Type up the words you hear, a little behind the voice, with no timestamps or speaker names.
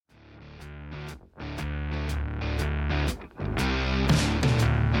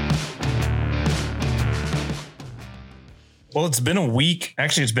Well, it's been a week.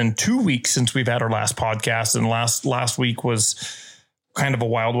 Actually, it's been 2 weeks since we've had our last podcast. And last week was kind of a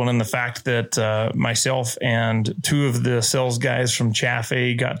wild one in the fact that myself and two of the sales guys from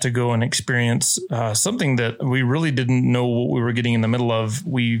Chaffee got to go and experience something that we really didn't know what we were getting in the middle of.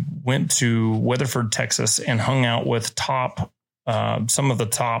 We went to Weatherford, Texas, and hung out with some of the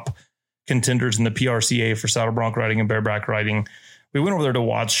top contenders in the PRCA for saddle bronc riding and bareback riding. We went over there to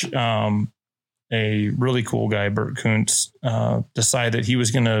watch a really cool guy, Bert Kuntz, decide that he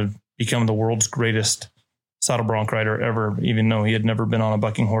was going to become the world's greatest saddle bronc rider ever, even though he had never been on a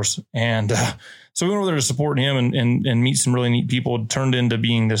bucking horse. And so we went over there to support him and meet some really neat people. It turned into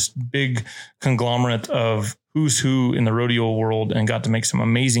being this big conglomerate of who's who in the rodeo world, and got to make some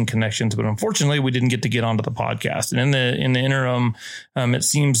amazing connections. But unfortunately, we didn't get to get onto the podcast. And in the interim, it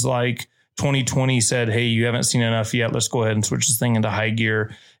seems like 2020 said, hey, you haven't seen enough yet. Let's go ahead and switch this thing into high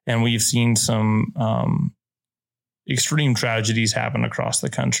gear. And we've seen some extreme tragedies happen across the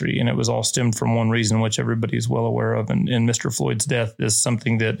country. And it was all stemmed from one reason, which everybody is well aware of. And Mr. Floyd's death is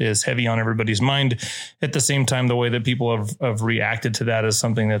something that is heavy on everybody's mind. At the same time, the way that people have reacted to that is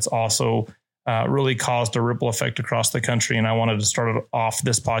something that's also really caused a ripple effect across the country. And I wanted to start off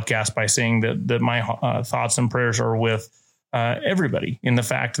this podcast by saying that my thoughts and prayers are with everybody, in the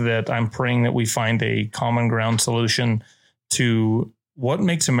fact that I'm praying that we find a common ground solution to what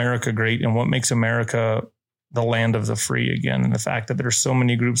makes America great and what makes America the land of the free again. And the fact that there's so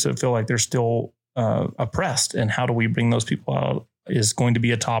many groups that feel like they're still oppressed, and how do we bring those people out is going to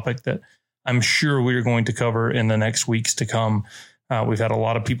be a topic that I'm sure we're going to cover in the next weeks to come. We've had a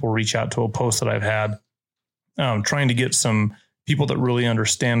lot of people reach out to a post that I've had trying to get some people that really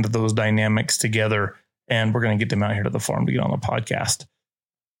understand those dynamics together. And we're going to get them out here to the farm to get on the podcast.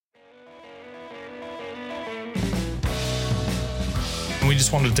 And we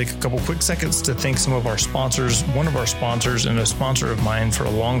just wanted to take a couple quick seconds to thank some of our sponsors. One of our sponsors, and a sponsor of mine for a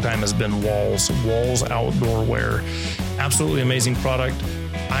long time, has been Walls Outdoor Wear. Absolutely amazing product.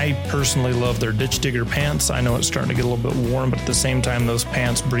 I personally love their Ditch Digger pants. I know it's starting to get a little bit warm, but at the same time, those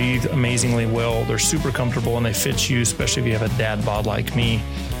pants breathe amazingly well. They're super comfortable and they fit you, especially if you have a dad bod like me.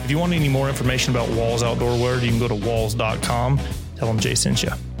 If you want any more information about Walls Outdoor Wear, you can go to walls.com. Tell them Jay sent you.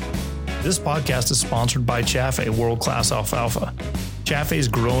 This podcast is sponsored by Chaffee World-Class Alfalfa. Chaffee is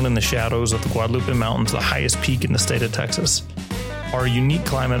grown in the shadows of the Guadalupe Mountains, the highest peak in the state of Texas. Our unique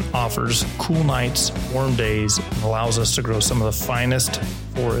climate offers cool nights, warm days, and allows us to grow some of the finest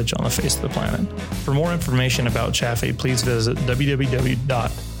forage on the face of the planet. For more information about Chaffee, please visit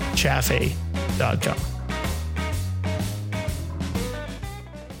www.chaffee.com.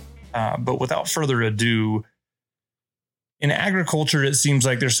 But without further ado, in agriculture, it seems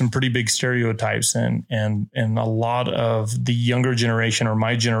like there's some pretty big stereotypes, and a lot of the younger generation, or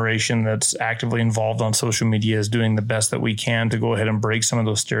my generation, that's actively involved on social media is doing the best that we can to go ahead and break some of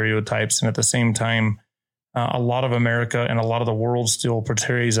those stereotypes. And at the same time, a lot of America and a lot of the world still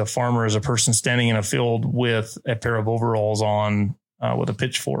portrays a farmer as a person standing in a field with a pair of overalls on, with a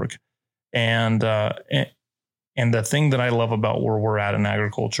pitchfork. And the thing that I love about where we're at in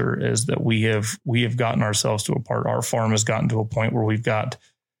agriculture is that we have gotten ourselves to a part. Our farm has gotten to a point where we've got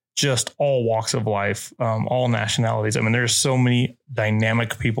just all walks of life, all nationalities. I mean, there's so many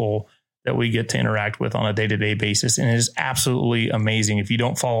dynamic people that we get to interact with on a day-to-day basis. And it is absolutely amazing. If you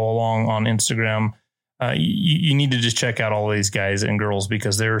don't follow along on Instagram, you need to just check out all of these guys and girls,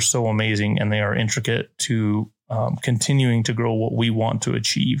 because they're so amazing and they are intricate to continuing to grow what we want to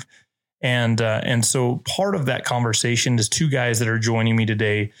achieve. And so part of that conversation is two guys that are joining me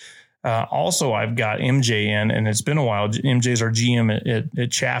today. Also, I've got MJ in, and it's been a while. MJ's our GM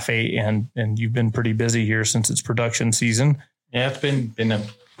at Chaffee, and you've been pretty busy here since it's production season. Yeah, it's been a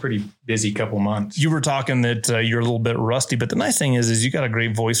pretty busy couple months. You were talking that you're a little bit rusty, but the nice thing is you got a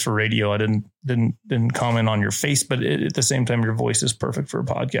great voice for radio. I didn't comment on your face, but at the same time, your voice is perfect for a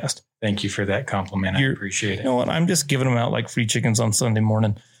podcast. Thank you for that compliment. I appreciate it. You know what? I'm just giving them out like free chickens on Sunday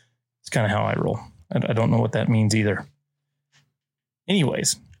morning. It's kind of how I roll. I don't know what that means either.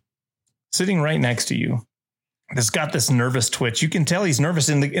 Anyways, sitting right next to you, has got this nervous twitch. You can tell he's nervous.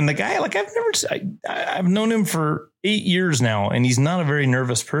 And the guy, like I've known him for 8 years now, and he's not a very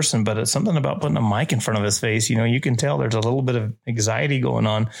nervous person, but it's something about putting a mic in front of his face. You know, you can tell there's a little bit of anxiety going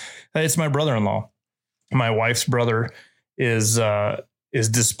on. It's my brother-in-law. My wife's brother is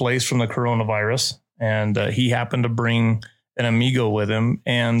displaced from the coronavirus, and he happened to bring an amigo with him.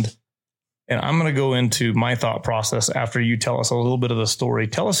 And I'm going to go into my thought process after you tell us a little bit of the story.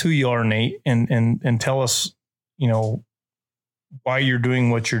 Tell us who you are, Nate, and tell us, you know, why you're doing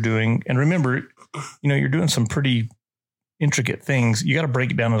what you're doing. And remember, you know, you're doing some pretty intricate things. You got to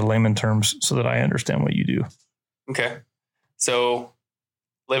break it down into layman terms so that I understand what you do. Okay. So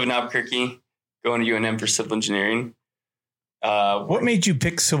live in Albuquerque, going to UNM for civil engineering. What made you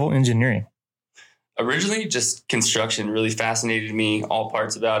pick civil engineering? Originally, just construction really fascinated me, all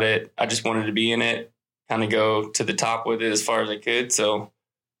parts about it. I just wanted to be in it, kind of go to the top with it as far as I could. So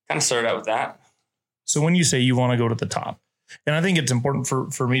kind of started out with that. So when you say you want to go to the top, and I think it's important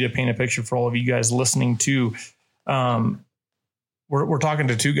for me to paint a picture for all of you guys listening too. We're talking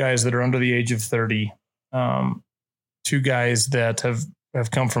to two guys that are under the age of 30, two guys that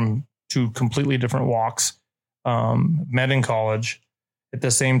have come from two completely different walks, met in college. At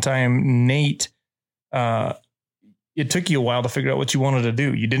the same time, Nate, it took you a while to figure out what you wanted to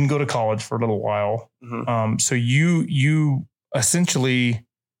do. You didn't go to college for a little while. Mm-hmm. So you essentially,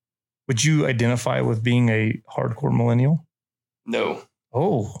 would you identify with being a hardcore millennial? No.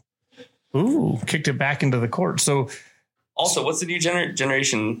 Oh, ooh, kicked it back into the court. So also, what's the new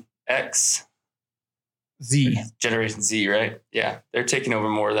Generation X? Z. Generation Z, right? Yeah. They're taking over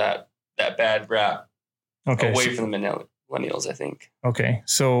more of that bad rap away from the millennials, I think. Okay.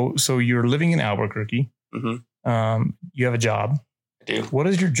 So you're living in Albuquerque. Mm-hmm. You have a job. I do. What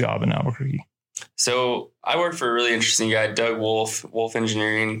is your job in Albuquerque? So I work for a really interesting guy, Doug Wolf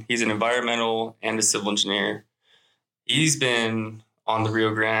Engineering. He's an environmental and a civil engineer. He's been on the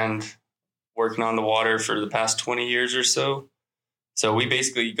Rio Grande working on the water for the past 20 years or so. So we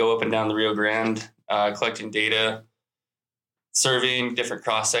basically go up and down the Rio Grande, collecting data, surveying different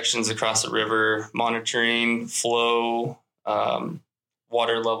cross sections across the river, monitoring flow,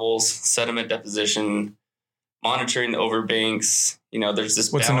 water levels, sediment deposition, monitoring the overbanks. There's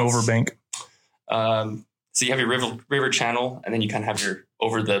this. What's balance. An overbank? So you have your river channel, and then you kind of have your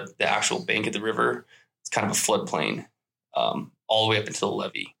over the actual bank of the river. It's kind of a floodplain, all the way up until the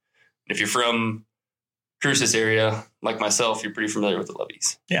levee. And if you're from Cruces area, like myself, you're pretty familiar with the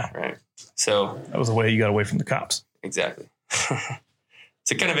levees. Yeah. Right. So that was the way you got away from the cops. Exactly.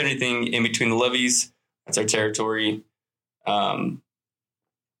 So kind of anything in between the levees, that's our territory. The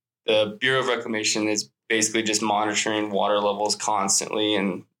Bureau of Reclamation is basically just monitoring water levels constantly.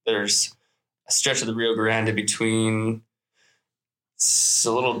 And there's a stretch of the Rio Grande between a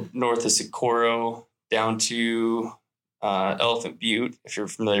little north of Socorro down to Elephant Butte, if you're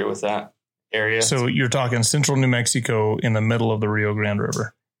familiar with that area. So you're talking central New Mexico in the middle of the Rio Grande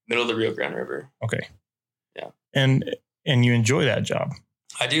River. Middle of the Rio Grande River. Okay. Yeah. And you enjoy that job?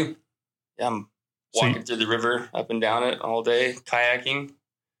 I do. Yeah, I'm walking through the river, up and down it all day, kayaking,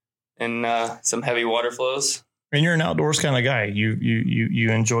 and some heavy water flows. And you're an outdoors kind of guy. You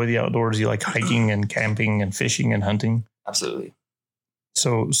enjoy the outdoors. You like hiking and camping and fishing and hunting. Absolutely.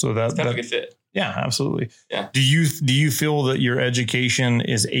 So that's kind of a good fit. Yeah, absolutely. Yeah. Do you feel that your education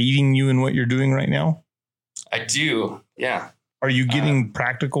is aiding you in what you're doing right now? I do. Yeah. Are you getting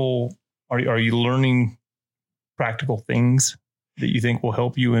practical? Are you learning practical things that you think will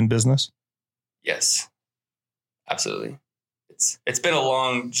help you in business? Yes, absolutely. It's been a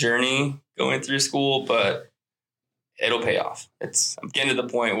long journey going through school, but it'll pay off. I'm getting to the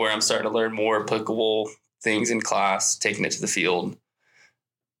point where I'm starting to learn more applicable things in class, taking it to the field.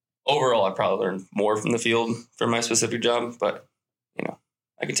 Overall, I probably learned more from the field for my specific job, but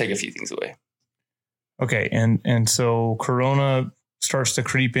I can take a few things away. Okay. And so Corona starts to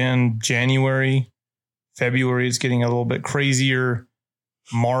creep in January, February, it's getting a little bit crazier.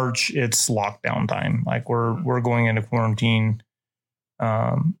 March, it's lockdown time. Like we're going into quarantine.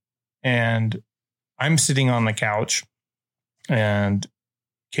 And I'm sitting on the couch and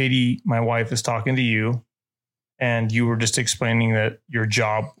Katie, my wife, is talking to you. And you were just explaining that your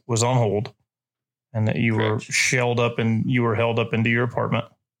job was on hold and that you Correct. were shelled up and you were held up into your apartment.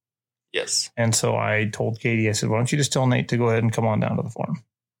 Yes. And so I told Katie, I said, why don't you just tell Nate to go ahead and come on down to the farm?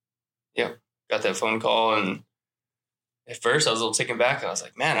 Yeah. Got that phone call. And at first I was a little taken back. I was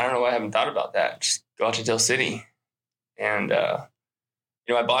like, man, I don't know why I haven't thought about that. Just go out to Del City. And,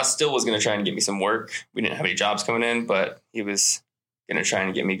 my boss still was going to try and get me some work. We didn't have any jobs coming in, but he was going to try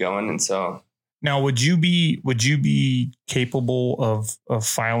and get me going. And so. Now, would you be capable of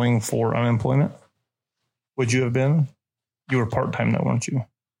filing for unemployment? Would you have been? You were part-time though, weren't you?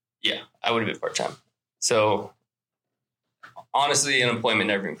 Yeah, I would have been part-time. So honestly, unemployment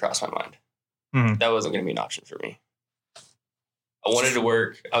never even crossed my mind. Mm-hmm. That wasn't going to be an option for me. I wanted to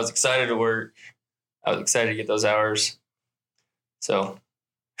work. I was excited to work. I was excited to get those hours. So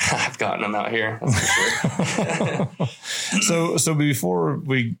I've gotten them out here. That's for sure. So before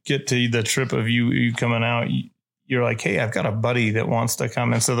we get to the trip of you coming out, you're like, hey, I've got a buddy that wants to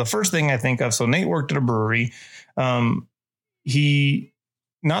come. And so the first thing I think of, so Nate worked at a brewery. He,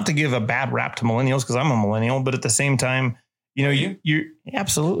 not to give a bad rap to millennials, because I'm a millennial, but at the same time, you're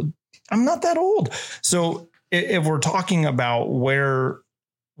absolutely, I'm not that old. So if we're talking about where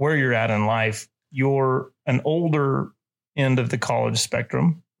you're at in life, you're an older end of the college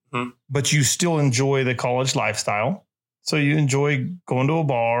spectrum, but you still enjoy the college lifestyle. So you enjoy going to a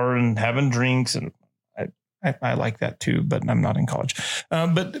bar and having drinks, and I like that too, but I'm not in college.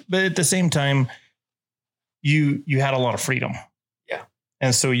 But at the same time, you had a lot of freedom. Yeah.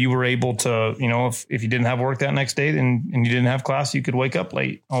 And so you were able to, if you didn't have work that next day and you didn't have class, you could wake up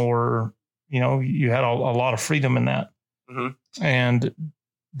late, or, you had a lot of freedom in that. Mm-hmm. And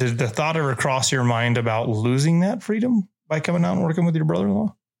did the thought ever cross your mind about losing that freedom by coming out and working with your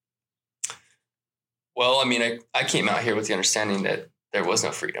brother-in-law? Well, I mean, I came out here with the understanding that there was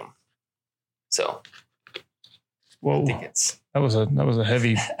no freedom. So, whoa, I think that was a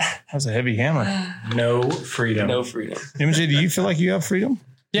heavy hammer. No freedom. No freedom. MJ, do you feel like you have freedom?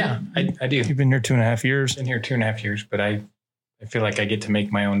 Yeah, I do. You've been here 2.5 years. Been here 2.5 years, but I feel like I get to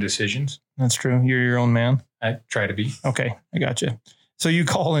make my own decisions. That's true. You're your own man. I try to be. Okay, I got you. So you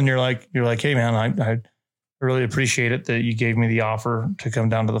call and you're like, hey man, I really appreciate it that you gave me the offer to come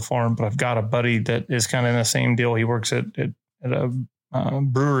down to the farm, but I've got a buddy that is kind of in the same deal. He works at a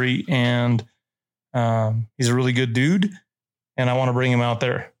brewery, and he's a really good dude, and I want to bring him out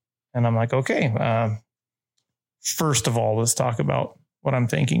there. And I'm like, okay. First of all, let's talk about what I'm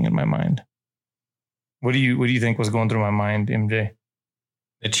thinking in my mind. What do you think was going through my mind, MJ?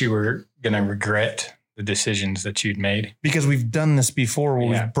 That you were going to regret the decisions that you'd made, because we've done this before where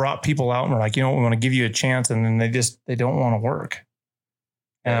we've brought people out and we're like, we want to give you a chance, and then they don't want to work.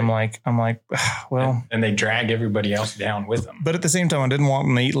 And I'm like, well, and they drag everybody else down with them. But at the same time, I didn't want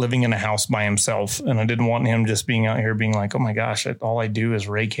Nate living in a house by himself, and I didn't want him just being out here being like, oh my gosh, all I do is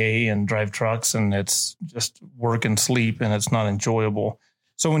rake hay and drive trucks, and it's just work and sleep, and it's not enjoyable.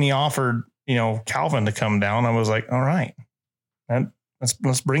 So when he offered, Calvin to come down, I was like, all right,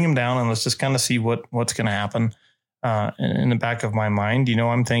 let's bring him down and let's just kind of see what's going to happen. In the back of my mind,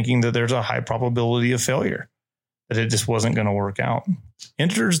 I'm thinking that there's a high probability of failure, that it just wasn't going to work out.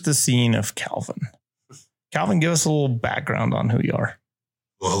 Enters the scene of Calvin. Calvin, give us a little background on who you are.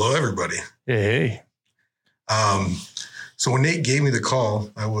 Well, hello, everybody. Hey. So when Nate gave me the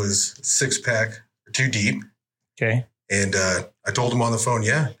call, I was 6-pack or 2 deep. Okay. And I told him on the phone,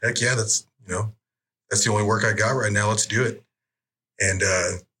 heck yeah, that's the only work I got right now. Let's do it. And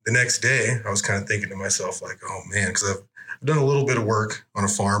the next day, I was kind of thinking to myself, like, oh man, because I've done a little bit of work on a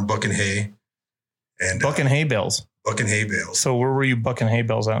farm, bucking hay. And bucking hay bales. Bucking hay bales. So where were you bucking hay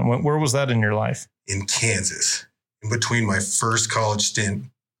bales at? Where was that in your life? In Kansas, in between my first college stint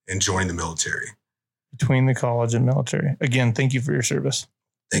and joining the military. Between the college and military. Again, thank you for your service.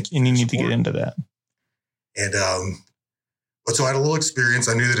 Thank you. And you need to get into that. And but so I had a little experience.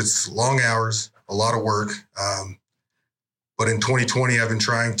 I knew that it's long hours, a lot of work. But in 2020, I've been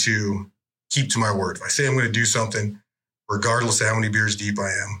trying to keep to my word. If I say I'm going to do something, regardless of how many beers deep I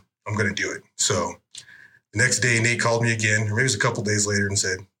am, I'm going to do it. So the next day, Nate called me again, or maybe it was a couple days later, and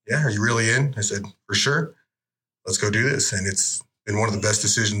said, yeah, are you really in? I said, for sure. Let's go do this. And it's been one of the best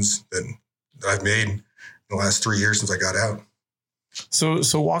decisions that I've made in the last 3 years since I got out.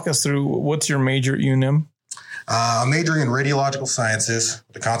 So walk us through, what's your major at UNM? I'm majoring in radiological sciences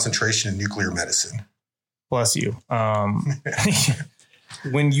with a concentration in nuclear medicine. Bless you.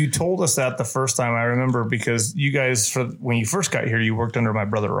 When you told us that the first time, I remember, because you guys, when you first got here, you worked under my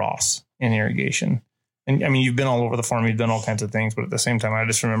brother Ross in irrigation. And I mean, you've been all over the farm, you've done all kinds of things, but at the same time, I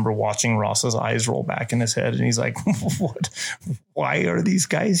just remember watching Ross's eyes roll back in his head, and he's like, what? Why are these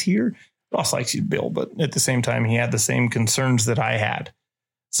guys here? Ross likes you, Bill, but at the same time, he had the same concerns that I had.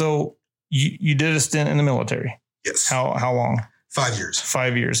 So you did a stint in the military. Yes. How long? 5 years.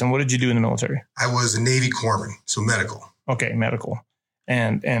 5 years. And what did you do in the military? I was a Navy corpsman, so medical. Okay, medical.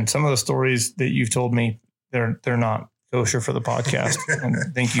 And some of the stories that you've told me, they're not kosher for the podcast.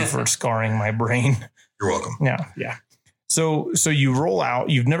 And thank you for scarring my brain. You're welcome. Yeah. So you roll out.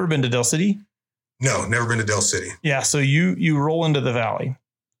 You've never been to Del City? No, never been to Del City. Yeah. So you roll into the valley,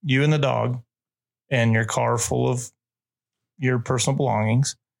 you and the dog, and your car full of your personal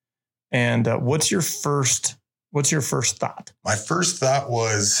belongings. And what's your first thought? My first thought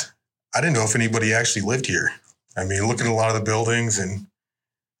was, I didn't know if anybody actually lived here. I mean, looking at a lot of the buildings, and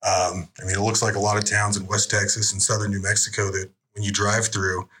it looks like a lot of towns in West Texas and southern New Mexico that when you drive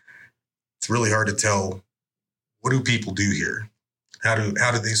through, it's really hard to tell, what do people do here? How do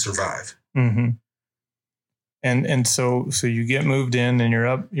they survive? Mm-hmm. And so you get moved in, and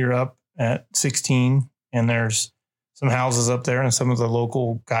you're up at 16, and there's some houses up there, and some of the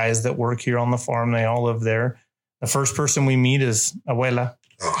local guys that work here on the farm, they all live there. The first person we meet is Abuela.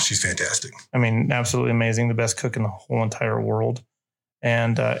 Oh, she's fantastic. I mean, absolutely amazing. The best cook in the whole entire world.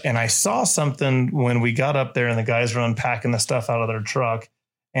 And I saw something when we got up there and the guys were unpacking the stuff out of their truck.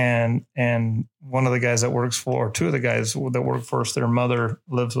 And one of the guys that works for, two of the guys that work for us, their mother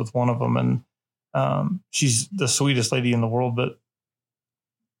lives with one of them. And she's the sweetest lady in the world. But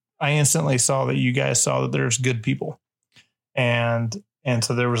I instantly saw that you guys saw that there's good people. And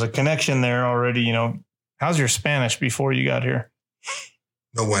so there was a connection there already. You know, how's your Spanish before you got here?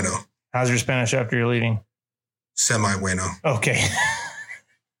 No bueno. How's your Spanish after you're leaving? Semi bueno. Okay.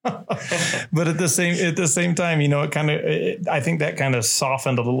 But at the same time, you know, I think that kind of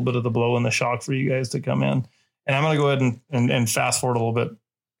softened a little bit of the blow and the shock for you guys to come in. And I'm going to go ahead and fast forward a little bit.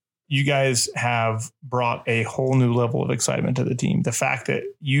 You guys have brought a whole new level of excitement to the team. The fact that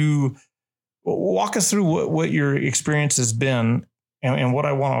you walk us through what your experience has been and what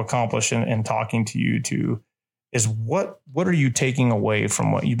I want to accomplish in talking to you too is what are you taking away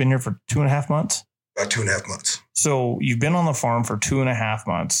from what you've been here for 2.5 months? About 2.5 months. So you've been on the farm for 2.5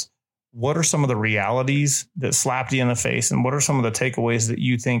 months. What are some of the realities that slapped you in the face? And what are some of the takeaways that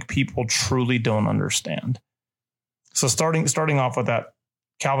you think people truly don't understand? So starting off with that,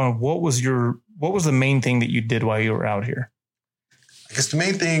 Calvin, what was the main thing that you did while you were out here? I guess the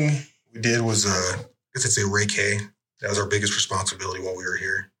main thing we did was, I guess I'd say rake hay. That was our biggest responsibility while we were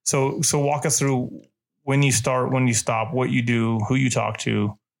here. So walk us through when you start, when you stop, what you do, who you talk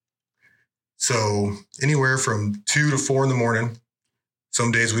to. So anywhere from 2 to 4 in the morning.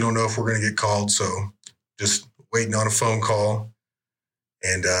 Some days we don't know if we're going to get called. So just waiting on a phone call.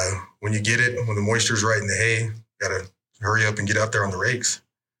 And when you get it, when the moisture's right in the hay, got to hurry up and get out there on the rakes.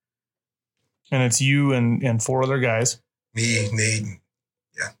 And it's you and 4 other guys. Me, Nate,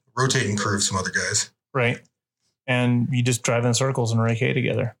 rotating crew of some other guys. Right. And you just drive in circles and rake hay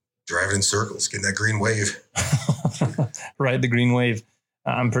together. Driving in circles, getting that green wave. Ride the green wave.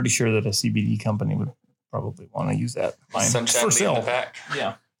 I'm pretty sure that a CBD company would probably want to use that line Sunshine for in sale. the back.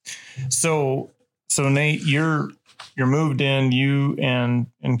 Yeah. So Nate, you're moved in. You and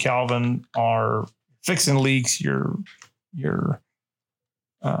Calvin are fixing leaks. You're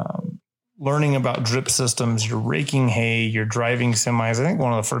learning about drip systems. You're raking hay. You're driving semis. I think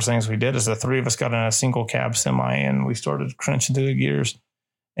one of the first things we did is the 3 of us got in a single cab semi and we started crunching through the gears.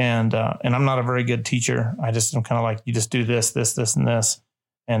 And I'm not a very good teacher. I'm kind of like, you just do this, and this,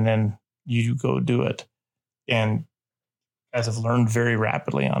 and then you go do it. And guys have learned very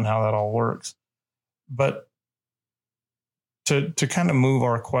rapidly on how that all works. But to kind of move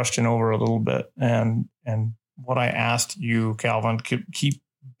our question over a little bit and what I asked you, Calvin, keep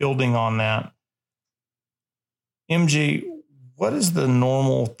building on that. MJ, what is the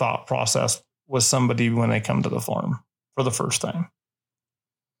normal thought process with somebody when they come to the farm for the first time?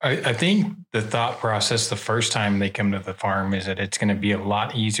 I think the thought process the first time they come to the farm is that it's going to be a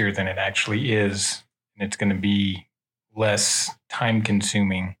lot easier than it actually is. And it's going to be less time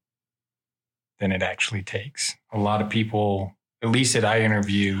consuming than it actually takes. A lot of people, at least that I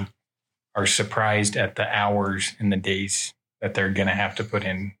interview, are surprised at the hours and the days that they're going to have to put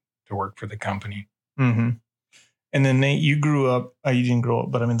in to work for the company. Mm-hmm. And then Nate, you grew up, you didn't grow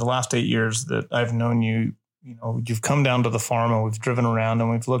up, but I mean, the last 8 years that I've known you, you know, you've come down to the farm and we've driven around and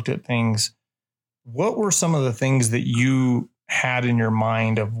we've looked at things. What were some of the things that you had in your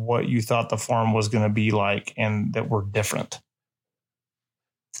mind of what you thought the farm was going to be like and that were different?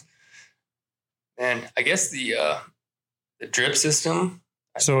 And I guess the drip system.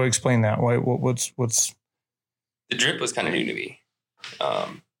 So explain that. What's the drip was kind of new to me.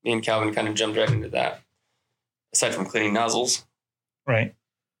 Me and Calvin kind of jumped right into that. Aside from cleaning nozzles, right?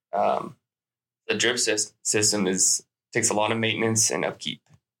 The drip system takes a lot of maintenance and upkeep.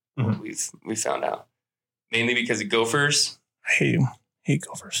 Mm-hmm. We've found out, mainly because of gophers. I hate them. Hate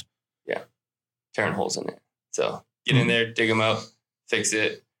gophers. Yeah, tearing holes in it. So get in there, dig them up, fix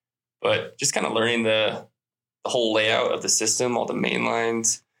it. But just kind of learning the whole layout of the system, all the main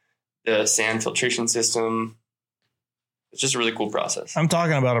lines, the sand filtration system. It's just a really cool process. I'm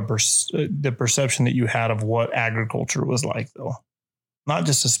talking about the perception that you had of what agriculture was like, though. Not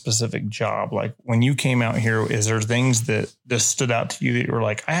just a specific job. Like when you came out here, is there things that just stood out to you that you were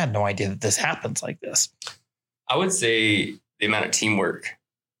like, I had no idea that this happens like this? I would say the amount of teamwork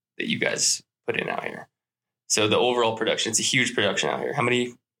that you guys put in out here. So the overall production, it's a huge production out here. How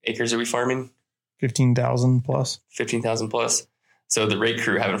many acres are we farming? 15,000 plus. 15,000 plus. So the rake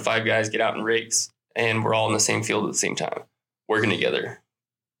crew, having 5 guys get out in rakes, and we're all in the same field at the same time, working together,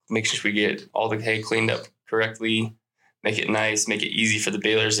 make sure we get all the hay cleaned up correctly, make it nice, make it easy for the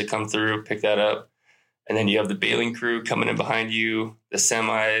balers to come through, pick that up. And then you have the baling crew coming in behind you, the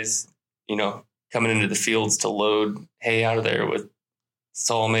semis, coming into the fields to load hay out of there with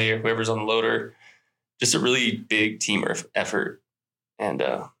Salome or whoever's on the loader. Just a really big team effort. And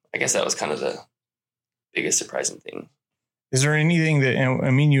I guess that was kind of the biggest surprising thing. Is there anything that,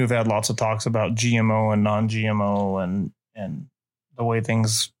 I mean, you have had lots of talks about GMO and non-GMO and the way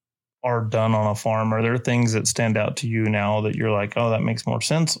things are done on a farm. Are there things that stand out to you now that you're like, oh, that makes more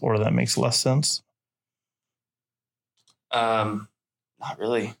sense, or that makes less sense? Not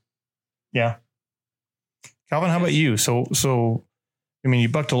really. Yeah. Calvin, how about you? So, I mean, you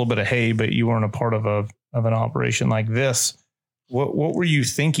bucked a little bit of hay, but you weren't a part of an operation like this. What were you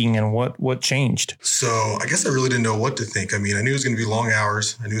thinking, and what changed? So I guess I really didn't know what to think. I mean, I knew it was going to be long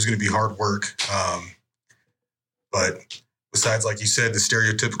hours. I knew it was going to be hard work. But besides, like you said, the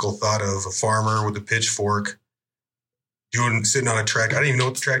stereotypical thought of a farmer with a pitchfork sitting on a tractor. I didn't even know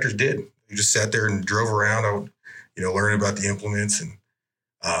what the tractors did. You just sat there and drove around. I would, learn about the implements. And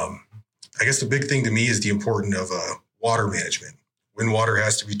I guess the big thing to me is the importance of water management. When water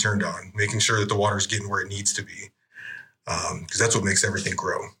has to be turned on, making sure that the water is getting where it needs to be. Because that's what makes everything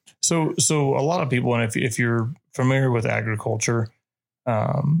grow. So a lot of people, and if you're familiar with agriculture,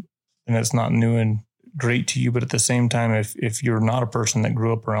 and it's not new and great to you, but at the same time, if you're not a person that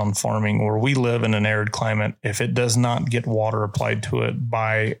grew up around farming, or we live in an arid climate, if it does not get water applied to it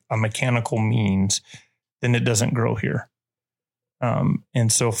by a mechanical means, then it doesn't grow here.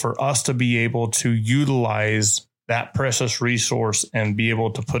 And so for us to be able to utilize that precious resource and be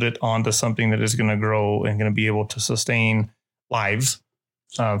able to put it onto something that is going to grow and going to be able to sustain lives,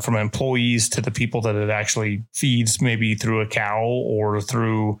 from employees to the people that it actually feeds, maybe through a cow or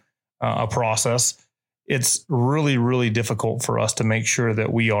through a process. It's really, really difficult for us to make sure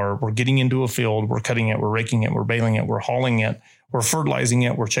that we're getting into a field, we're cutting it, we're raking it, we're baling it, we're hauling it, we're fertilizing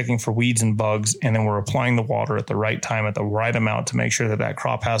it, we're checking for weeds and bugs, and then we're applying the water at the right time, at the right amount, to make sure that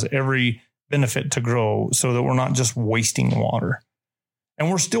crop has every benefit to grow, so that we're not just wasting water. And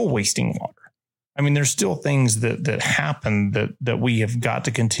we're still wasting water. I mean, there's still things that happen that we have got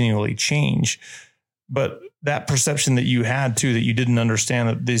to continually change. But that perception that you had too, that you didn't understand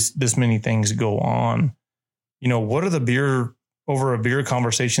that this many things go on, what are the beer over a beer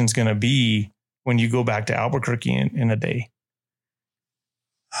conversations going to be when you go back to Albuquerque in a day?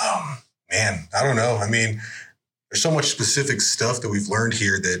 Man, I don't know. I mean, there's so much specific stuff that we've learned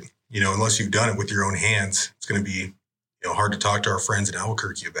here that, unless you've done it with your own hands, it's going to be, hard to talk to our friends in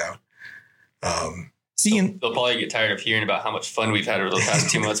Albuquerque about. They'll probably get tired of hearing about how much fun we've had over the past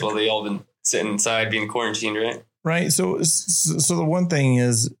 2 months while they all been sitting inside being quarantined, right? Right. So the one thing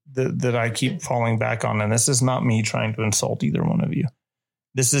is that I keep falling back on, and this is not me trying to insult either one of you.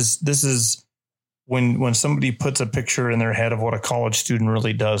 This is when somebody puts a picture in their head of what a college student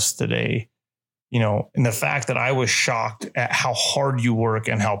really does today, and the fact that I was shocked at how hard you work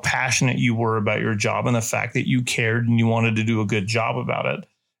and how passionate you were about your job, and the fact that you cared and you wanted to do a good job about it.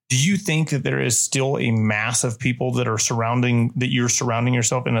 Do you think that there is still a mass of people that you're surrounding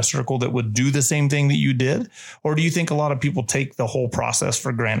yourself in a circle that would do the same thing that you did? Or do you think a lot of people take the whole process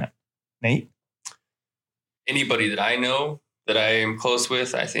for granted? Nate? Anybody that I know that I am close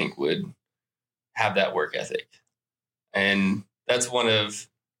with, I think would have that work ethic. And that's one of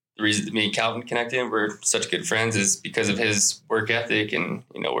the reasons that me and Calvin connected. We're such good friends is because of his work ethic, and,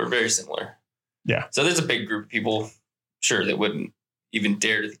 we're very similar. Yeah. So there's a big group of people, sure, that wouldn't even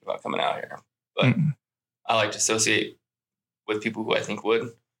dare to think about coming out here. But I like to associate with people who I think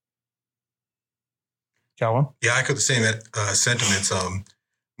would. Calvin? Yeah, I echo the same sentiments.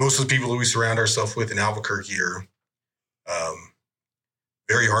 Most of the people that we surround ourselves with in Albuquerque are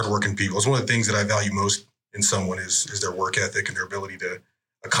very hardworking people. It's one of the things that I value most in someone is their work ethic and their ability to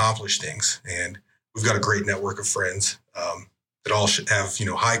accomplish things. And we've got a great network of friends that all should have,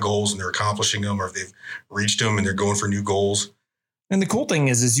 high goals, and they're accomplishing them, or if they've reached them and they're going for new goals. And the cool thing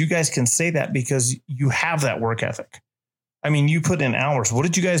is you guys can say that because you have that work ethic. I mean, you put in hours. What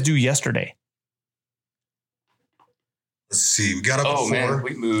did you guys do yesterday? Let's see. We got up at 4. Man,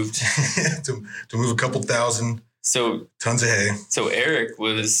 we moved to move a couple thousand tons of hay. So Eric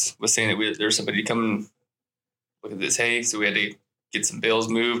was saying that there's somebody to come and look at this hay. So we had to get some bales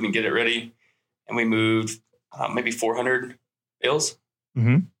moved and get it ready. And we moved maybe 400 bales,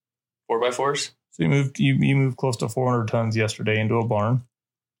 4x4s. So you moved close to 400 tons yesterday into a barn.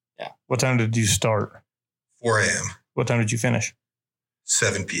 Yeah. What time did you start? 4 a.m. What time did you finish?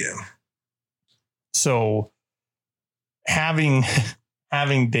 7 p.m. So having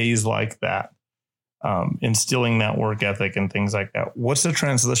days like that, instilling that work ethic and things like that, what's the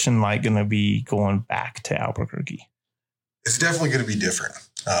transition like going to be going back to Albuquerque? It's definitely going to be different.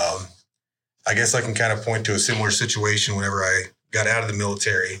 I guess I can kind of point to a similar situation whenever I got out of the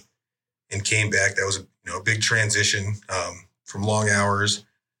military and came back. That was a big transition from long hours,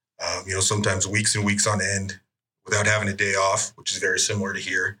 sometimes weeks and weeks on end, without having a day off, which is very similar to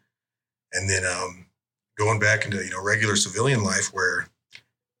here. And then going back into, regular civilian life where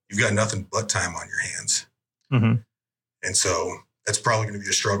you've got nothing but time on your hands. Mm-hmm. And so that's probably going to be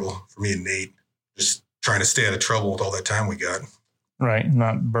a struggle for me and Nate, just trying to stay out of trouble with all that time we got. Right.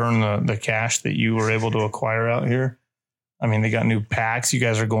 Not burn the cash that you were able to acquire out here. I mean, they got new packs. You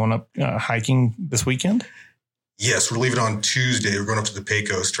guys are going up hiking this weekend? Yes, we're leaving on Tuesday. We're going up to the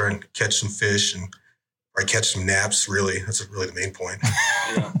Pecos, trying to catch some fish and catch some naps. Really, that's really the main point.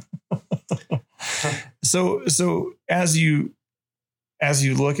 Yeah. So as you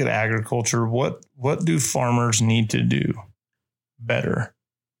look at agriculture, what do farmers need to do better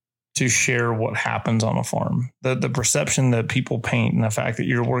to share what happens on a farm? The perception that people paint and the fact that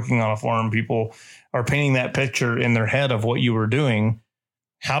you're working on a farm, people are painting that picture in their head of what you were doing.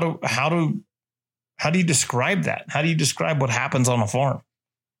 How do you describe that? How do you describe what happens on a farm?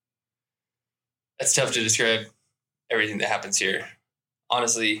 That's tough to describe everything that happens here.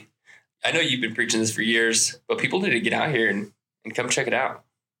 Honestly, I know you've been preaching this for years, but people need to get out here and come check it out.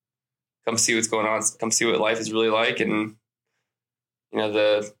 Come see what's going on. Come see what life is really like. And,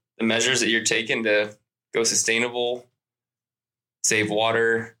 the measures that you're taking to go sustainable, save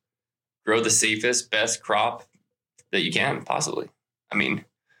water, grow the safest, best crop that you can possibly. I mean,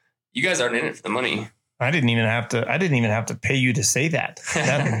 you guys aren't in it for the money. I didn't even have to pay you to say that.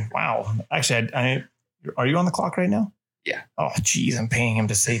 Wow. Actually, are you on the clock right now? Yeah. Oh, geez, I'm paying him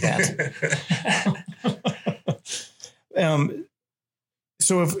to say that.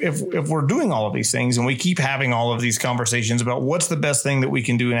 So if we're doing all of these things and we keep having all of these conversations about what's the best thing that we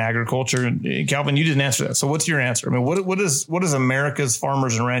can do in agriculture, Calvin, you didn't answer that. So what's your answer? I mean, what does America's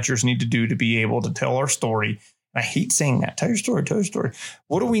farmers and ranchers need to do to be able to tell our story? I hate saying that. Tell your story.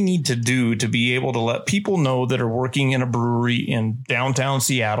 What do we need to do to be able to let people know that are working in a brewery in downtown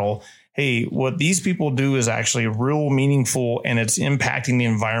Seattle, hey, what these people do is actually real meaningful and it's impacting the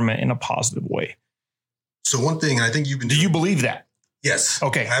environment in a positive way? So one thing, and I think you've been Do you believe that? Yes.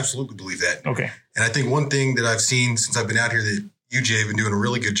 Okay. I absolutely believe that. Okay. And I think one thing that I've seen since I've been out here that you, Jay, have been doing a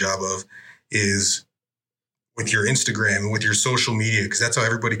really good job of is with your Instagram and with your social media, because that's how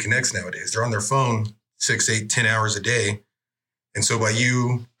everybody connects nowadays. They're on their phone 6, 8, 10 hours a day. And so by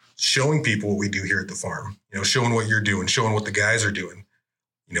you showing people what we do here at the farm, showing what you're doing, showing what the guys are doing,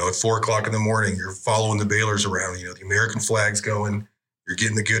 at 4:00 in the morning, you're following the balers around, the American flag's going, you're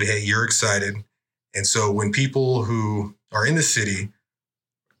getting the good hay, you're excited. And so when people who are in the city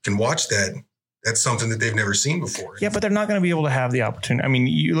can watch that, that's something that they've never seen before. Yeah, but they're not going to be able to have the opportunity. I mean,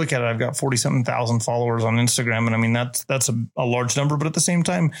 you look at it, I've got 40-something thousand followers on Instagram. And I mean, that's a large number. But at the same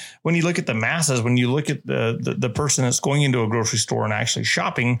time, when you look at the masses, when you look at the person that's going into a grocery store and actually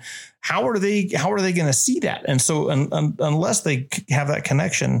shopping, how are they going to see that? And so unless they have that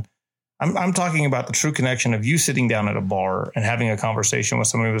connection, I'm talking about the true connection of you sitting down at a bar and having a conversation with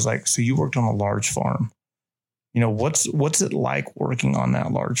somebody who was like, so you worked on a large farm. What's it like working on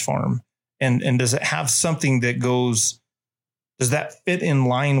that large farm? And does it have something that does that fit in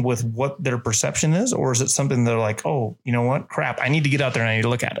line with what their perception is? Or is it something they're like, oh, you know what? Crap, I need to get out there and I need to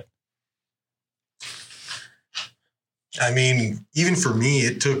look at it. I mean, even for me,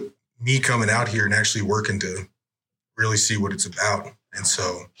 it took me coming out here and actually working to really see what it's about. And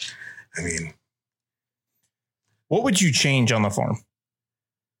so, I mean, what would you change on the farm?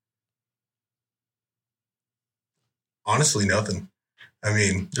 Honestly, nothing. I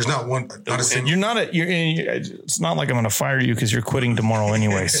mean, there's not one. Not a single. It's not like I'm going to fire you because you're quitting tomorrow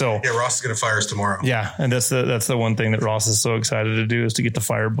anyway. So yeah, Ross is going to fire us tomorrow. Yeah, and that's the one thing that Ross is so excited to do is to get to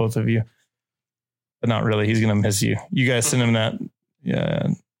fire both of you. But not really. He's going to miss you. You guys sent him that. Yeah,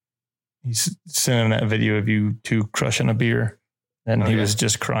 he sent him that video of you two crushing a beer, and he was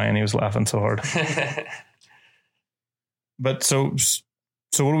just crying. He was laughing so hard. But so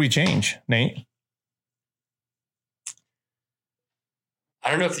what do we change, Nate? I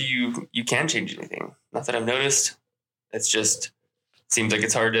don't know if you can change anything. Not that I've noticed. It's just seems like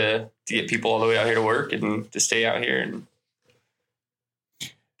it's hard to get people all the way out here to work and to stay out here and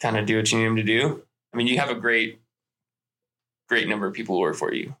kind of do what you need them to do. I mean, you have a great number of people who work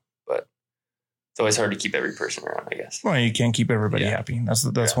for you, but it's always hard to keep every person around, I guess. Well, you can't keep everybody happy.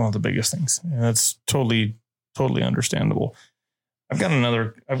 That's one of the biggest things. And that's totally understandable. I've got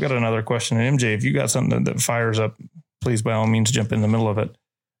another question. And MJ, if you got something that fires up, please, by all means, jump in the middle of it.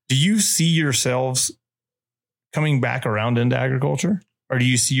 Do you see yourselves coming back around into agriculture? Or do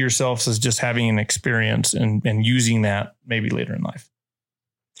you see yourselves as just having an experience and using that maybe later in life?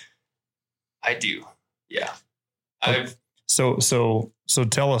 I do. Yeah. So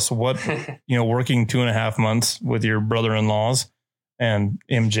tell us what, working 2.5 months with your brother-in-laws and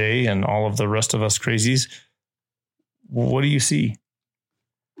MJ and all of the rest of us crazies, What do you see?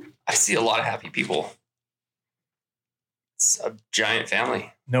 I see a lot of happy people. It's a giant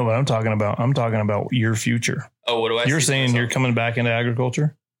family. No, but I'm talking about your future. Oh, what do I? You're saying you're coming back into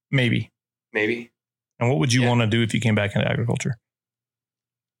agriculture? Maybe. And what would you want to do if you came back into agriculture?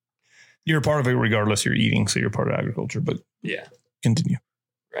 You're a part of it regardless. You're eating, so you're part of agriculture. But yeah, continue.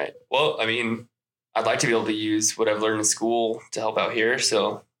 Right. Well, I mean, I'd like to be able to use what I've learned in school to help out here.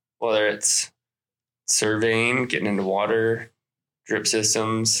 So whether it's surveying, getting into water, drip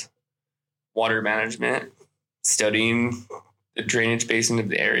systems, water management, studying the drainage basin of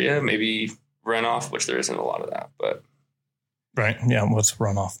the area, maybe runoff, which there isn't a lot of that, but. Right. Yeah. What's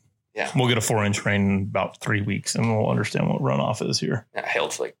runoff? Yeah. We'll get a 4-inch rain in about 3 weeks and we'll understand what runoff is here. Yeah, I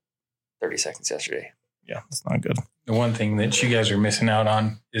hailed for like 30 seconds yesterday. Yeah. That's not good. The one thing that you guys are missing out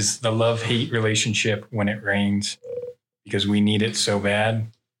on is the love-hate relationship when it rains, because we need it so bad,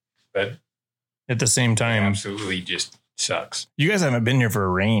 but at the same time, absolutely just sucks. You guys haven't been here for a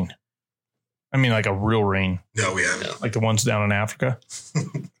rain. I mean, like a real rain. No, we haven't. Like the ones down in Africa.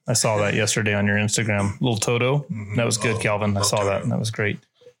 I saw that yesterday on your Instagram. Little Toto. Mm-hmm. That was good, Calvin. I saw Toto. That, and that was great.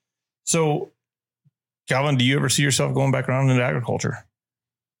 So, Calvin, do you ever see yourself going back around into agriculture?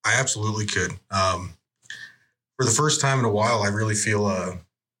 I absolutely could. For the first time in a while, I really feel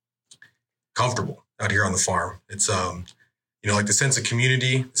comfortable out here on the farm. It's, like the sense of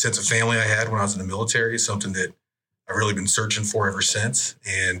community, the sense of family I had when I was in the military is something that I've really been searching for ever since.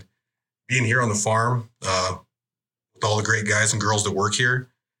 And being here on the farm with all the great guys and girls that work here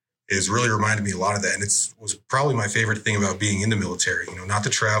is really reminded me a lot of that. And was probably my favorite thing about being in the military, not the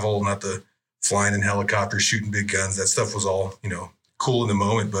travel, not the flying in helicopters, shooting big guns. That stuff was all, cool in the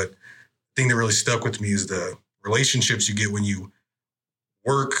moment. But the thing that really stuck with me is the relationships you get when you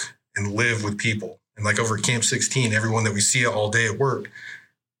work and live with people. And like over at Camp 16, everyone that we see all day at work,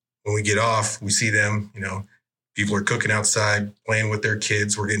 when we get off, we see them, people are cooking outside, playing with their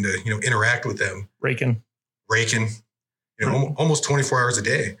kids. We're getting to, interact with them. Raking, almost 24 hours a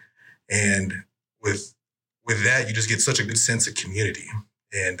day. And with that, you just get such a good sense of community.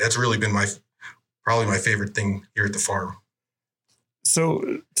 And that's really been probably my favorite thing here at the farm.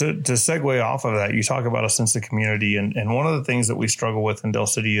 So to segue off of that, you talk about a sense of community. And one of the things that we struggle with in Del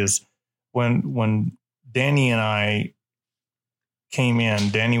City is when Danny and I came in,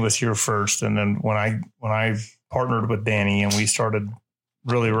 Danny was here first. And then when I partnered with Danny and we started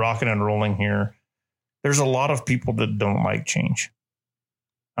really rocking and rolling here, there's a lot of people that don't like change.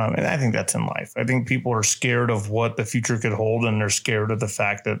 And I think that's in life. I think people are scared of what the future could hold, and they're scared of the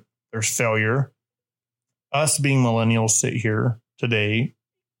fact that there's failure. Us being millennials sit here today,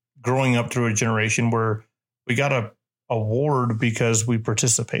 growing up through a generation where we got a award because we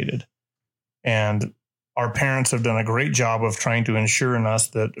participated. And our parents have done a great job of trying to ensure in us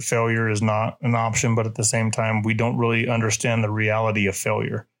that failure is not an option, but at the same time, we don't really understand the reality of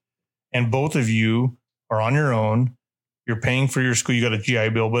failure. And both of you are on your own. You're paying for your school. You got a GI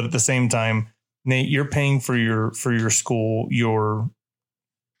Bill, but at the same time, Nate, you're paying for your school. You're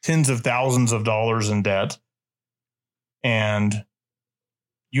tens of thousands of dollars in debt, and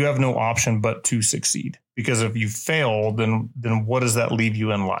you have no option but to succeed. Because if you fail, then what does that leave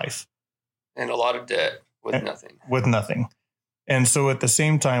you in life? And a lot of debt with nothing. With nothing. And so at the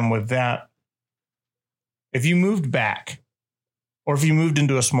same time with that, if you moved back, or if you moved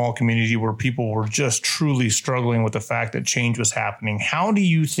into a small community where people were just truly struggling with the fact that change was happening, how do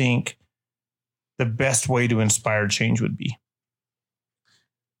you think the best way to inspire change would be?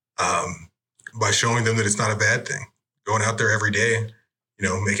 By showing them that it's not a bad thing. Going out there every day,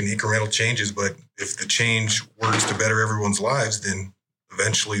 making incremental changes. But if the change works to better everyone's lives, then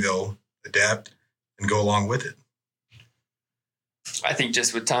eventually they'll adapt and go along with it. I think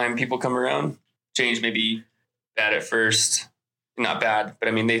just with time, people come around. Change may be bad at first. Not bad, but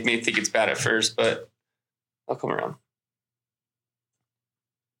I mean, they may think it's bad at first, but they'll come around.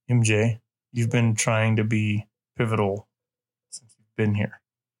 MJ, you've been trying to be pivotal since you've been here.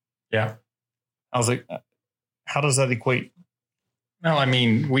 Yeah. I was like, how does that equate? No, I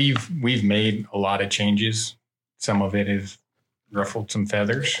mean, we've made a lot of changes. Some of it has ruffled some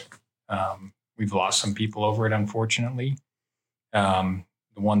feathers. We've lost some people over it, unfortunately. The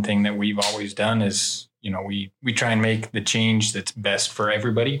one thing that we've always done is, we try and make the change that's best for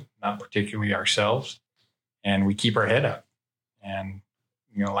everybody, not particularly ourselves. And we keep our head up. And,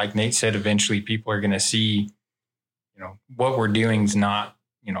 like Nate said, eventually people are going to see, what we're doing is not,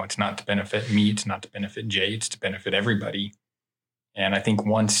 it's not to benefit me. It's not to benefit Jay. It's to benefit everybody. And I think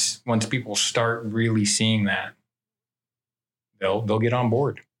once people start really seeing that, they'll get on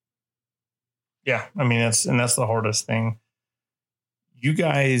board. Yeah. I mean, that's the hardest thing. You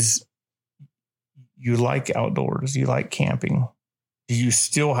guys, you like outdoors, you like camping. Do you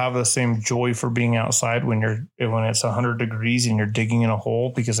still have the same joy for being outside when it's 100 degrees and you're digging in a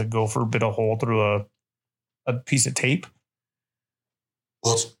hole because a gopher bit a hole through a piece of tape?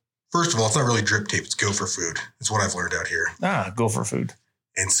 Well, first of all, it's not really drip tape. It's gopher food. It's what I've learned out here. Gopher food.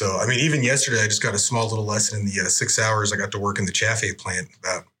 And so, I mean, even yesterday, I just got a small little lesson in the 6 hours I got to work in the Chaffee plant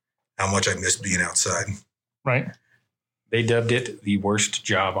about how much I missed being outside. Right. They dubbed it the worst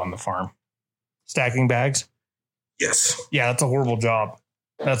job on the farm. Stacking bags. Yes. Yeah, that's a horrible job.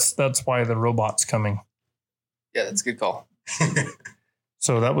 That's why the robot's coming. Yeah, that's a good call.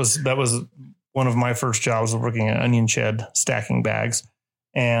 So that was one of my first jobs, working at Onion Shed, stacking bags.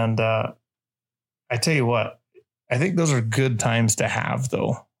 And I tell you what, I think those are good times to have,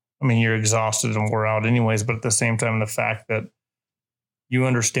 though. I mean, you're exhausted and wore out anyways, but at the same time, the fact that you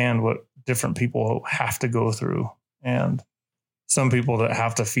understand what different people have to go through, and some people that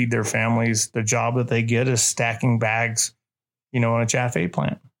have to feed their families, the job that they get is stacking bags, in a Chaffee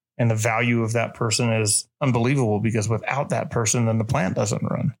plant. And the value of that person is unbelievable, because without that person, then the plant doesn't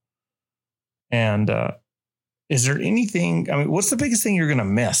run. And is there anything, what's the biggest thing you're going to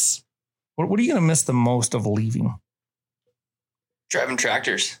miss? What are you going to miss the most of leaving? Driving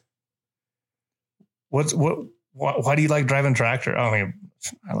tractors. Why do you like driving tractor? I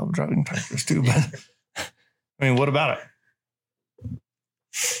love driving tractors too, but what about it?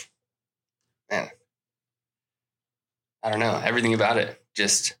 Man, I don't know. Everything about it.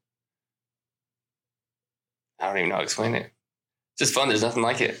 Just, I don't even know how to explain it. It's just fun. There's nothing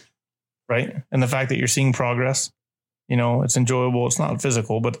like it. Right. And the fact that you're seeing progress, it's enjoyable. It's not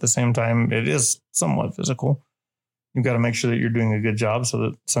physical, but at the same time, it is somewhat physical. You've got to make sure that you're doing a good job so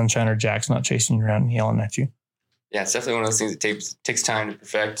that Sunshine or Jack's not chasing you around and yelling at you. Yeah, it's definitely one of those things that takes time to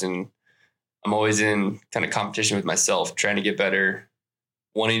perfect. And I'm always in kind of competition with myself, trying to get better,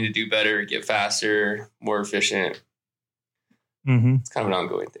 wanting to do better, get faster, more efficient. Mm-hmm. It's kind of an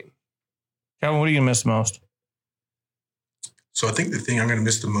ongoing thing. Calvin, what do you miss most? So I think the thing I'm going to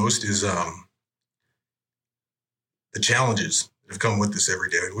miss the most is the challenges that have come with this every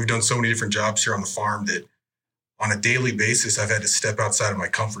day. We've done so many different jobs here on the farm that on a daily basis, I've had to step outside of my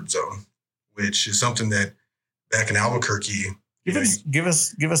comfort zone, which is something that back in Albuquerque. Give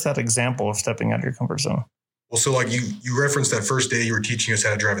us that example of stepping out of your comfort zone. Well, so like you referenced that first day you were teaching us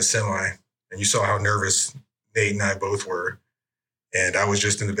how to drive a semi, and you saw how nervous Nate and I both were. And I was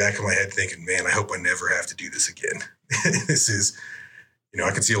just in the back of my head thinking, man, I hope I never have to do this again. This is,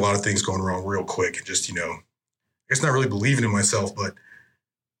 I could see a lot of things going wrong real quick, and just, I guess not really believing in myself, but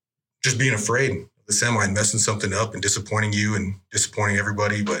just being afraid of the semi and messing something up and disappointing you and disappointing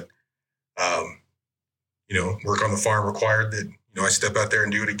everybody. But, work on the farm required that, I step out there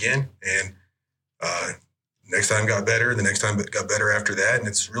and do it again. And next time got better. The next time got better after that. And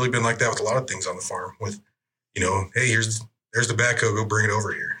it's really been like that with a lot of things on the farm with, hey, there's the backhoe, go bring it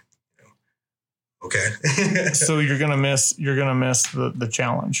over here. Okay. So you're going to miss the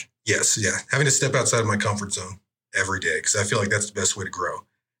challenge. Yes. Yeah. Having to step outside of my comfort zone every day, because I feel like that's the best way to grow.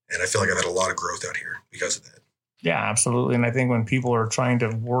 And I feel like I've had a lot of growth out here because of that. Yeah, absolutely. And I think when people are trying to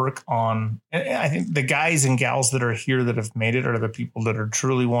work on, I think the guys and gals that are here that have made it are the people that are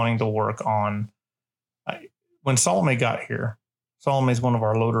truly wanting to work on. When Salome got here, Salome is one of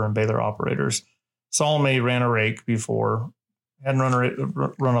our loader and baler operators. Salome ran a rake before, hadn't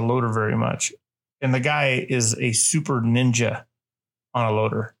run a loader very much. And the guy is a super ninja on a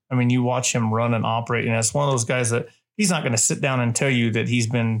loader. You watch him run and operate, and it's one of those guys that he's not going to sit down and tell you that he's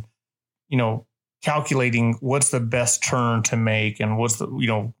been, calculating what's the best turn to make and what's the,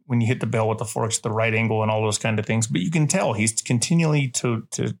 when you hit the bell with the forks at the right angle and all those kind of things. But you can tell he's continually to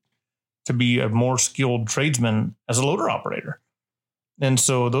be a more skilled tradesman as a loader operator. And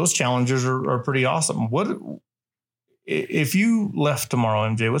so those challenges are pretty awesome. What if you left tomorrow,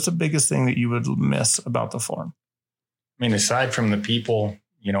 MJ, what's the biggest thing that you would miss about the farm? Aside from the people,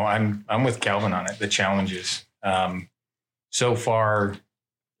 I'm with Calvin on it, the challenges. So far,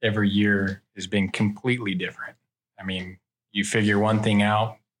 every year has been completely different. You figure one thing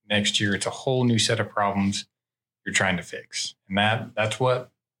out, next year it's a whole new set of problems you're trying to fix. And that's what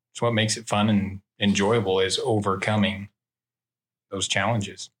makes it fun and enjoyable, is overcoming those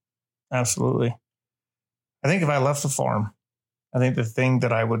challenges. Absolutely. I think if I left the farm, I think the thing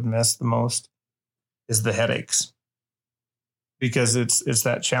that I would miss the most is the headaches, because it's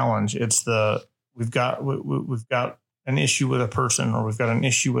that challenge. It's we've got an issue with a person, or we've got an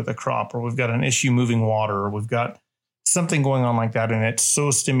issue with a crop, or we've got an issue moving water, or we've got something going on like that. And it's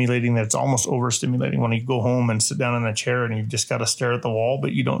so stimulating that it's almost overstimulating when you go home and sit down in a chair and you've just got to stare at the wall,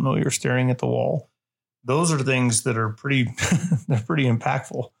 but you don't know you're staring at the wall. Those are things that are pretty, they're pretty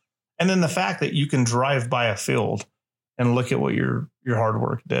impactful. And then the fact that you can drive by a field and look at what your hard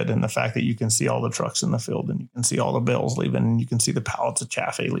work did, and the fact that you can see all the trucks in the field and you can see all the bales leaving and you can see the pallets of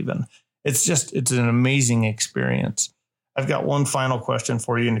chaff leaving. It's an amazing experience. I've got one final question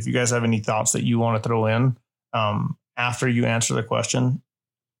for you. And if you guys have any thoughts that you want to throw in after you answer the question,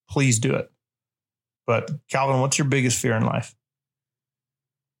 please do it. But Calvin, what's your biggest fear in life?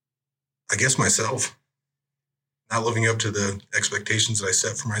 I guess myself. Not living up to the expectations that I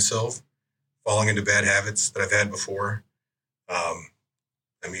set for myself, falling into bad habits that I've had before.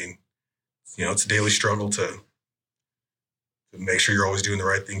 It's a daily struggle to make sure you're always doing the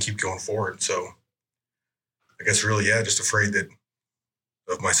right thing, keep going forward. So I guess really, just afraid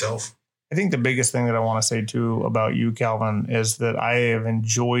of myself. I think the biggest thing that I want to say too about you, Calvin, is that I have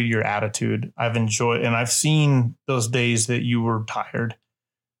enjoyed your attitude. I've seen those days that you were tired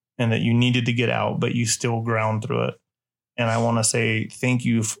and that you needed to get out, but you still ground through it. And I want to say thank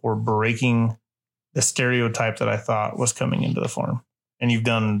you for breaking the stereotype that I thought was coming into the farm. And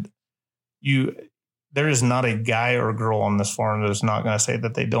there is not a guy or girl on this farm that is not going to say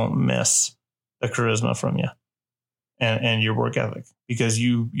that they don't miss the charisma from you and your work ethic, because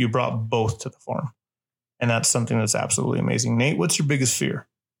you brought both to the farm. And that's something that's absolutely amazing. Nate, what's your biggest fear?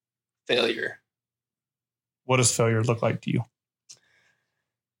 Failure. What does failure look like to you?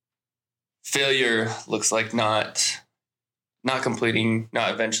 Failure looks like not completing,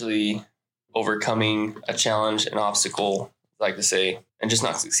 not eventually overcoming a challenge, an obstacle, I like to say, and just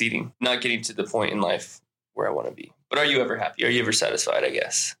not succeeding, not getting to the point in life where I want to be. But are you ever happy? Are you ever satisfied, I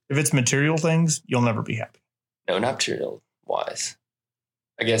guess? If it's material things, you'll never be happy. No, not material wise.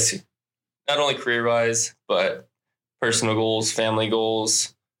 I guess not only career wise, but personal goals, family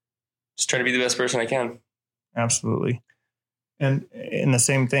goals, just trying to be the best person I can. Absolutely. And in the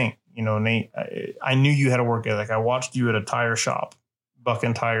same thing, Nate, I knew you had a work ethic. I watched you at a tire shop,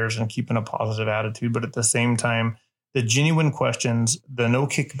 bucking tires and keeping a positive attitude. But at the same time, the genuine questions, the no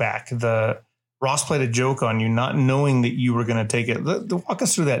kickback, the Ross played a joke on you, not knowing that you were going to take it. Walk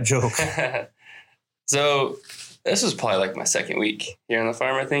us through that joke. So this was probably like my second week here on the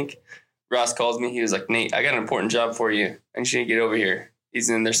farm, I think. Ross calls me. He was like, Nate, I got an important job for you. I need you to get over here. He's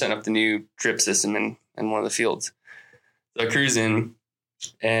in there setting up the new drip system in one of the fields. So I cruise in,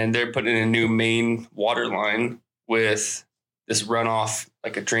 and they're putting in a new main water line with this runoff,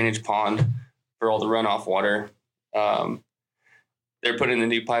 like a drainage pond for all the runoff water. They're putting the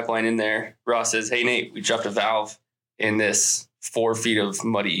new pipeline in there. Ross says, hey, Nate, we dropped a valve in this 4 feet of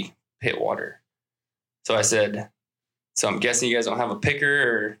muddy pit water. So I said, so I'm guessing you guys don't have a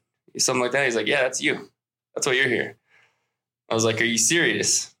picker or something like that. He's like, yeah, that's you. That's why you're here. I was like, are you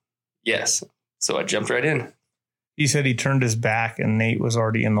serious? Yes. So I jumped right in. He said he turned his back and Nate was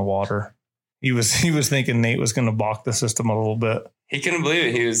already in the water. He was thinking Nate was going to balk the system a little bit. He couldn't believe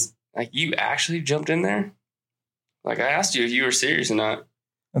it. He was like, you actually jumped in there? Like, I asked you if you were serious or not.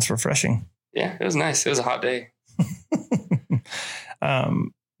 That's refreshing. Yeah, it was nice. It was a hot day.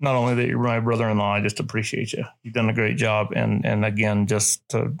 Not only that you're my brother-in-law, I just appreciate you. You've done a great job. And again, just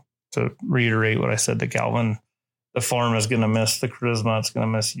to reiterate what I said to Calvin, the farm is going to miss the charisma. It's going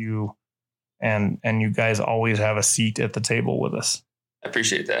to miss you. And you guys always have a seat at the table with us. I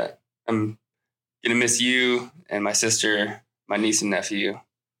appreciate that. I'm going to miss you and my sister, my niece and nephew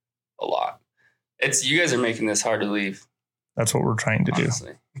a lot. You guys are making this hard to leave. That's what we're trying to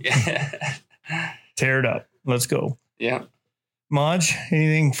honestly. do. Yeah. Tear it up. Let's go. Yeah. Maj,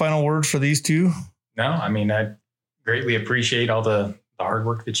 anything final words for these two? No, I mean, I greatly appreciate all the hard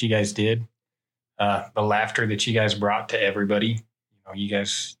work that you guys did. The laughter that you guys brought to everybody. You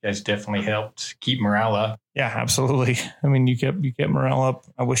guys definitely helped keep morale up. Yeah, absolutely. I mean, you kept morale up.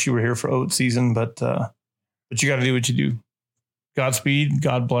 I wish you were here for oat season, but you got to do what you do. Godspeed.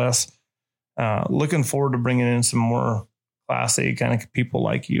 God bless. Looking forward to bringing in some more Class A kind of people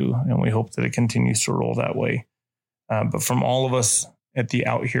like you, and we hope that it continues to roll that way. But from all of us at the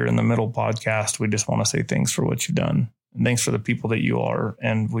Out Here in the Middle podcast, we just want to say thanks for what you've done. And thanks for the people that you are.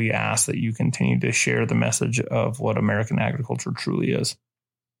 And we ask that you continue to share the message of what American agriculture truly is.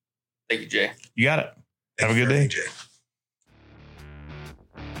 Thank you, Jay. You got it. Have a good day. Jay.